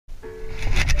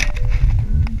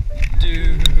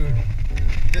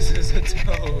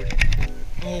road.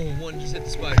 Oh, one just hit the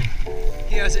spider.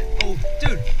 He has it. Oh,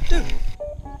 dude.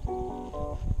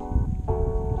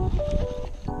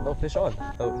 Oh, fish on.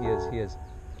 Oh, he is.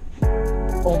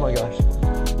 Oh my gosh.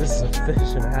 This is a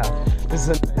fish and a half. This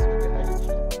is a nice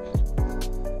one.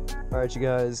 Alright, you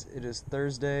guys, it is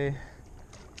Thursday,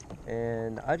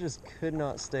 and I just could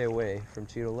not stay away from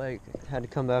Cheadle Lake. Had to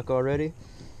come back already.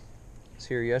 Was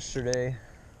here yesterday.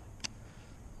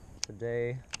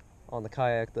 Today on the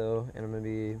kayak though, and I'm gonna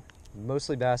be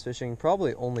mostly bass fishing,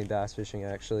 probably only bass fishing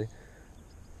actually.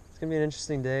 It's gonna be an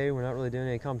interesting day. We're not really doing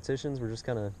any competitions, we're just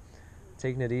kind of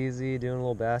taking it easy, doing a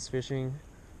little bass fishing,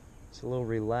 just a little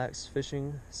relaxed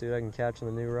fishing, see what I can catch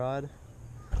on the new rod.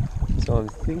 So I'm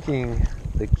thinking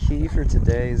the key for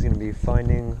today is gonna be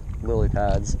finding lily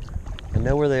pads. I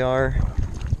know where they are,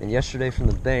 and yesterday from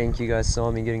the bank you guys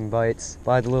saw me getting bites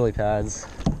by the lily pads.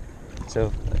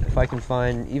 So if I can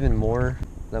find even more,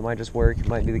 that might just work. It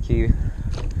might be the key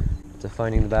to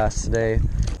finding the bass today.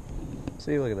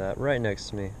 See, look at that, right next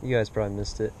to me. You guys probably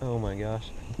missed it. Oh my gosh.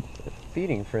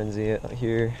 Feeding frenzy out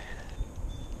here.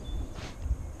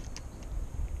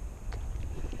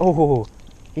 Oh,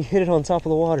 he hit it on top of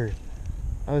the water.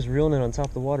 I was reeling it on top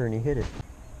of the water and he hit it.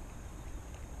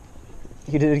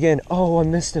 He did it again. Oh, I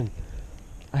missed him.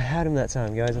 I had him that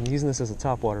time, guys. I'm using this as a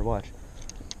topwater, watch.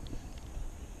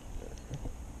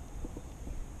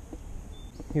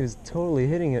 He was totally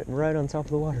hitting it right on top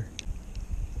of the water.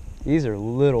 These are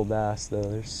little bass though,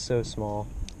 they're so small.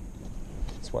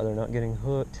 That's why they're not getting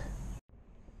hooked.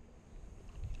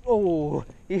 Oh,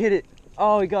 he hit it.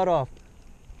 Oh, he got off.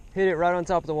 Hit it right on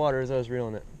top of the water as I was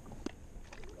reeling it.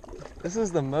 This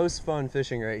is the most fun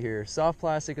fishing right here. Soft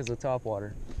plastic is a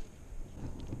topwater.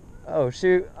 Oh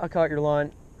shoot, I caught your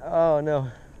line. Oh no.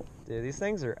 Dude, these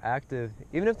things are active.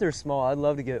 Even if they're small, I'd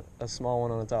love to get a small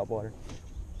one on a topwater.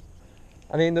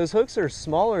 I mean, those hooks are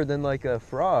smaller than like a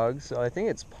frog, so I think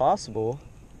it's possible.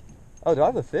 Oh, do I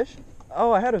have a fish?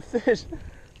 Oh, I had a fish.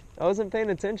 I wasn't paying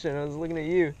attention, I was looking at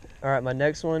you. All right, my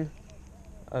next one,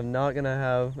 I'm not gonna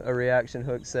have a reaction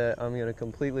hook set. I'm gonna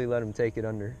completely let him take it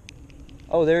under.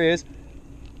 Oh, there he is.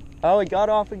 Oh, he got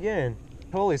off again.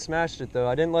 Totally smashed it though.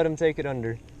 I didn't let him take it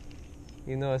under,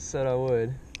 even though I said I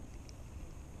would.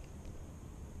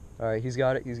 All right, he's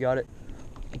got it, he's got it.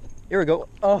 Here we go.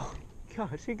 Oh.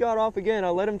 Gosh, he got off again. I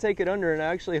let him take it under and I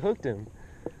actually hooked him.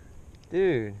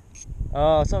 Dude.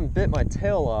 Oh, something bit my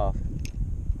tail off.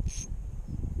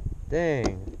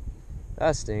 Dang.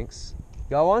 That stinks.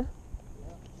 Got one?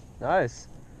 Yeah. Nice.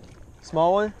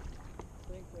 Small one?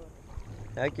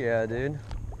 Heck yeah, dude.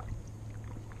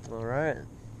 Alright.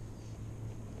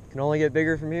 Can only get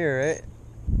bigger from here, right?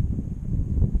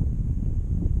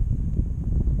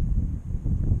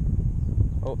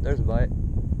 Oh, there's a bite.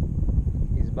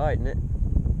 Biting it.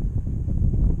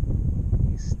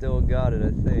 He's still got it,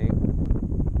 I think.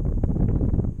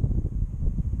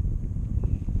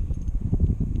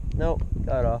 Nope,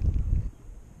 got off.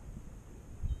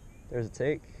 There's a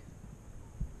take.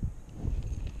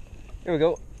 Here we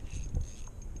go.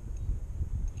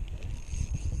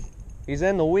 He's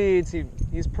in the weeds.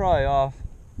 He's probably off.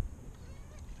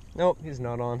 Nope, he's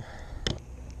not on.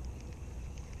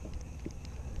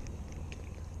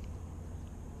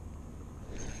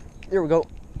 Here we go,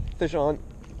 fish on.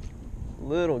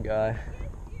 Little guy,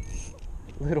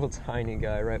 little tiny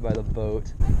guy right by the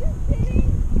boat.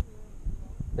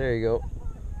 There you go.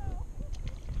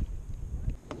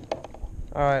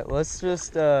 All right, let's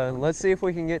just, let's see if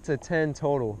we can get to 10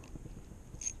 total.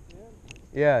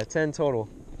 Yeah, 10 total.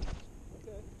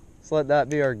 Okay. Let's let that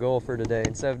be our goal for today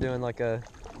instead of doing like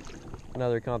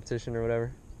another competition or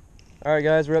whatever. All right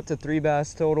guys, we're up to 3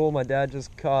 bass total. My dad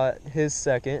just caught his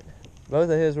second. Both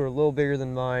of his were a little bigger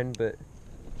than mine, but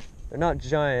they're not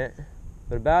giant.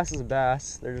 But a bass is a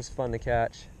bass. They're just fun to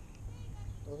catch.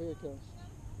 Oh, here it comes.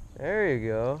 There you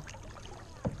go.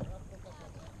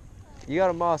 You got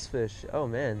a moss fish. Oh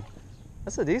man,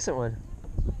 that's a decent one.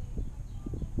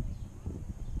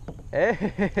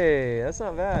 Hey, that's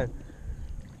not bad.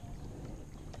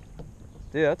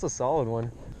 Dude, that's a solid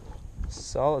one.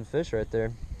 Solid fish right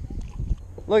there.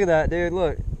 Look at that, dude,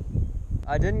 look.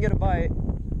 I didn't get a bite.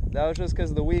 That was just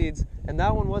because of the weeds, and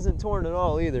that one wasn't torn at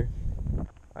all either. All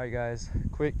right guys,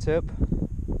 quick tip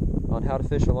on how to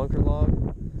fish a lunker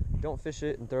log. Don't fish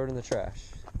it and throw it in the trash.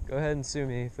 Go ahead and sue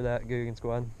me for that, Guggen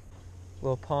Squad.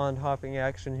 Little pond hopping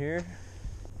action here.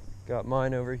 Got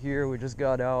mine over here. We just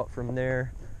got out from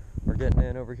there. We're getting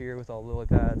in over here with all the lily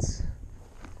pads.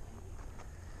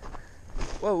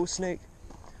 Whoa, snake.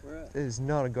 Where at? It is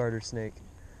not a garter snake.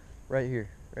 Right here,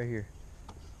 right here.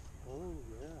 Oh,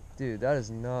 yeah. Dude, that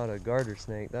is not a garter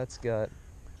snake. That's got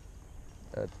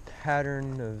a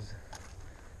pattern of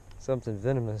Something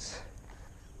venomous.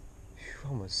 Whew,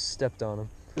 almost stepped on him.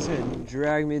 It's gonna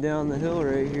drag me down the hill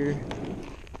right here.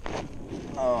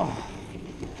 Oh.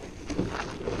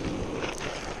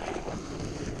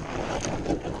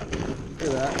 Look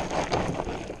at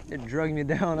that. It dragged me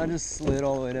down. I just slid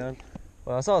all the way down.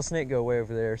 Well, I saw a snake go way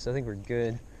over there, so I think we're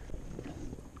good.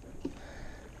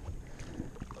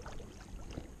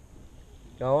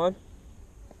 Got one?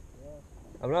 Yeah.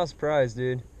 I'm not surprised,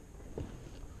 dude.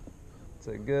 It's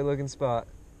a good looking spot.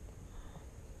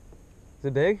 Is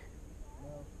it big?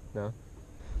 No. No.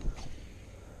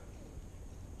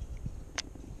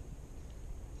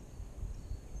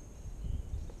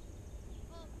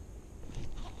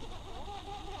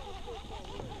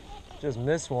 Just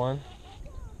missed one.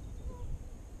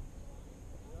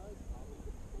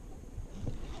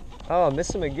 Oh, I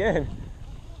missed him again.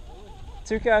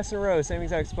 2 casts in a row, same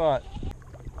exact spot.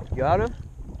 Got him?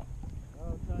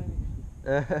 Oh,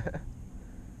 tiny.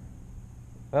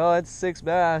 Well, that's 6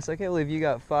 bass. I can't believe you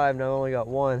got 5 and I only got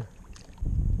 1.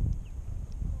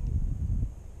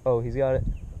 Oh, he's got it.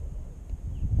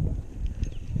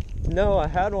 No, I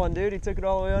had one, dude. He took it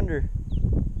all the way under.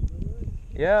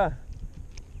 Yeah.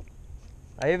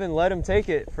 I even let him take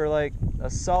it for like a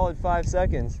solid 5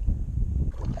 seconds.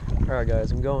 Alright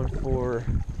guys, I'm going for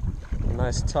a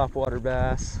nice topwater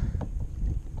bass.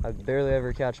 I barely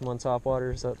ever catch them on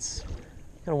topwater, so that's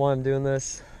kind of why I'm doing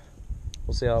this.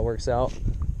 We'll see how it works out.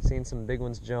 Seen some big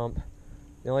ones jump.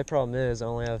 The only problem is I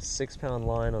only have 6-pound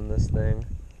line on this thing.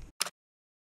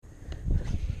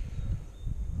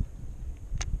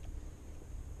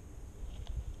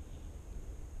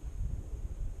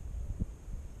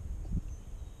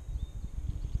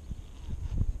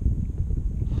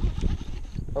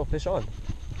 Oh, fish on.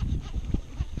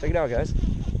 Check it out, guys.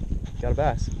 Got a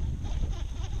bass.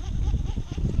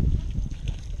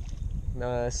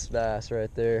 Nice bass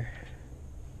right there.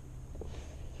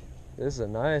 This is a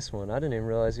nice one. I didn't even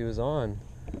realize he was on.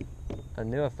 I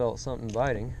knew I felt something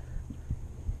biting.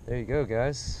 There you go,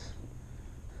 guys.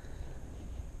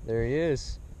 There he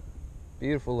is.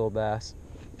 Beautiful little bass.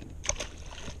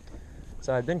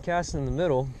 So I'd been casting in the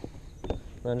middle.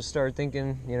 And I just started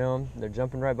thinking, you know, they're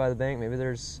jumping right by the bank. Maybe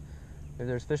there's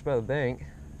fish by the bank.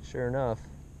 Sure enough.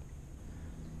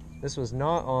 This was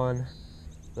not on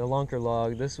the lunker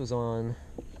log. This was on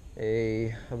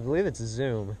I believe it's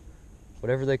Zoom.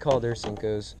 Whatever they call their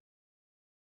senkos.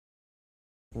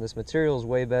 And this material is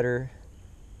way better.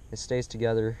 It stays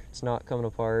together. It's not coming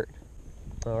apart.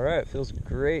 Alright, feels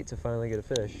great to finally get a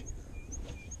fish.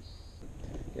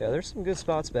 Yeah, there's some good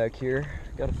spots back here.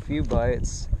 Got a few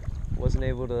bites. Wasn't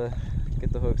able to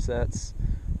get the hook sets.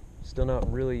 Still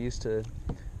not really used to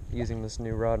using this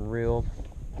new rod and reel.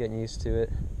 Getting used to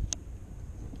it.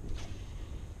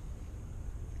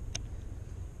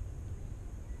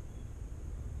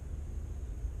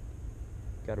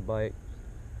 Got a bite.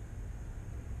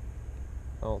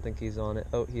 I don't think he's on it.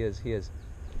 Oh, he is.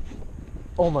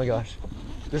 Oh my gosh.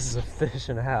 This is a fish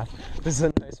and a half. This is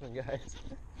a nice one, guys.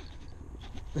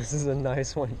 This is a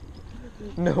nice one.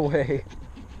 No way.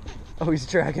 Oh, he's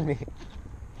tracking me.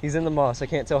 He's in the moss. I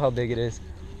can't tell how big it is.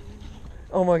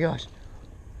 Oh my gosh.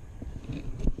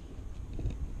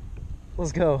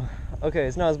 Let's go. Okay,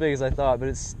 it's not as big as I thought, but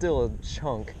it's still a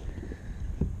chunk.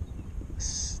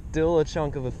 Still a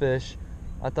chunk of a fish.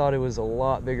 I thought it was a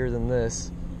lot bigger than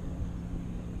this.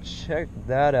 Check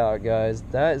that out, guys.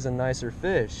 That is a nicer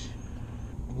fish.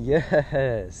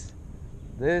 Yes.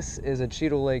 This is a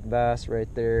Cheadle Lake bass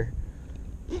right there.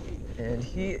 And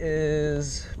he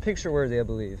is picture worthy, I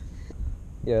believe.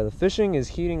 Yeah, the fishing is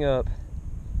heating up.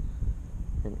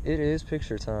 And it is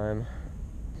picture time.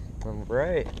 All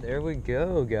right, there we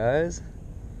go, guys.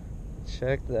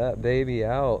 Check that baby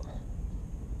out.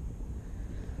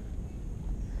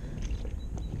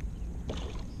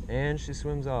 And she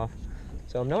swims off.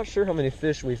 So I'm not sure how many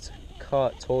fish we've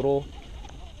caught total.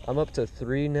 I'm up to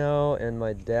 3 now, and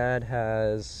my dad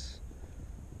has,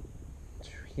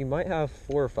 he might have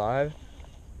 4 or 5.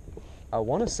 I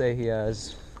want to say he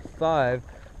has 5,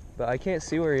 but I can't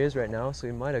see where he is right now, so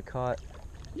he might have caught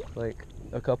like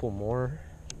a couple more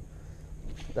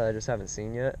that I just haven't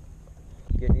seen yet.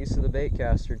 Getting used to the bait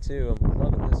caster too. I'm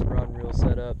loving this rod and reel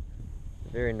setup.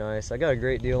 Very nice. I got a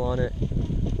great deal on it.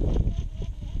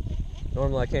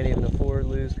 Normally I can't even afford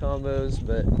loose combos,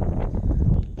 but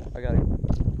I got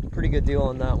a pretty good deal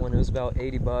on that one. It was about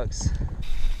 80 bucks.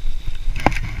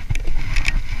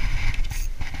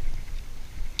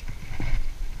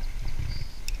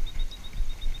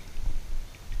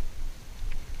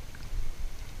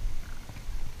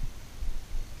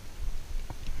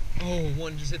 Oh,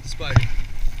 one just hit the spider.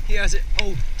 He has it.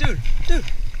 Oh, dude.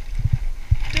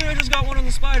 Dude, I just got one on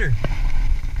the spider.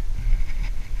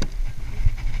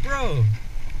 Bro.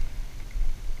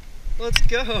 Let's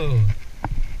go.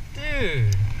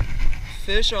 Dude.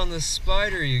 Fish on the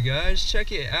spider, you guys.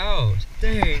 Check it out.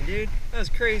 Dang, dude. That's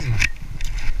crazy.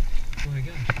 Oh my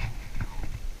gosh.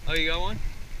 Oh, you got one?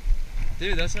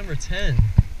 Dude, that's number 10.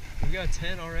 We got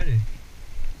 10 already.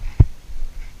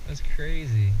 That's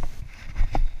crazy.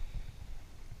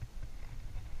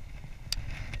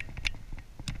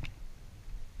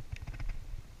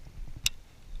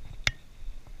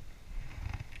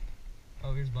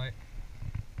 Oh, here's a bite.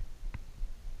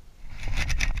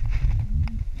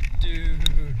 Dude,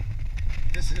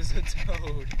 this is a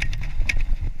toad.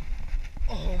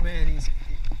 Oh man,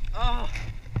 ah!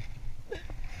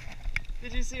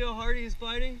 Did you see how hard he's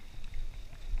biting?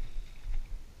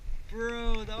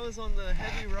 Bro, that was on the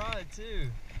heavy rod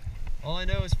too. All I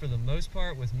know is for the most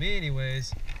part, with me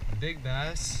anyways, big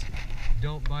bass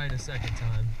don't bite a second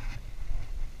time.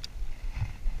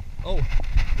 Oh,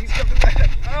 he's coming back.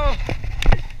 Oh,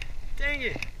 dang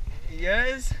it.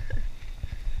 Yes.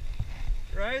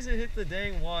 Right as it hit the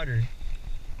dang water.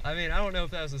 I mean, I don't know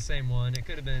if that was the same one. It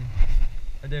could have been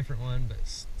a different one, but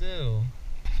still.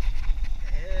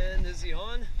 And is he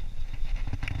on?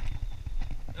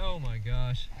 Oh my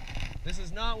gosh. This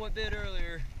is not what bit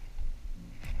earlier.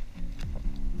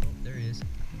 Oh, there he is.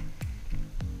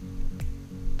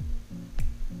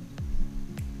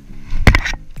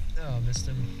 Oh, missed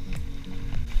him.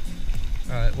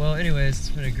 Alright, well anyways, it's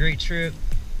been a great trip.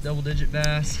 Double-digit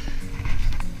bass.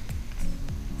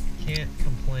 Can't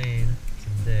complain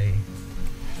today.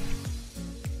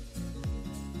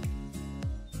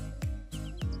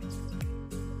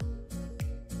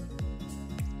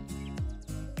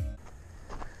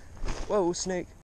 Whoa, snake.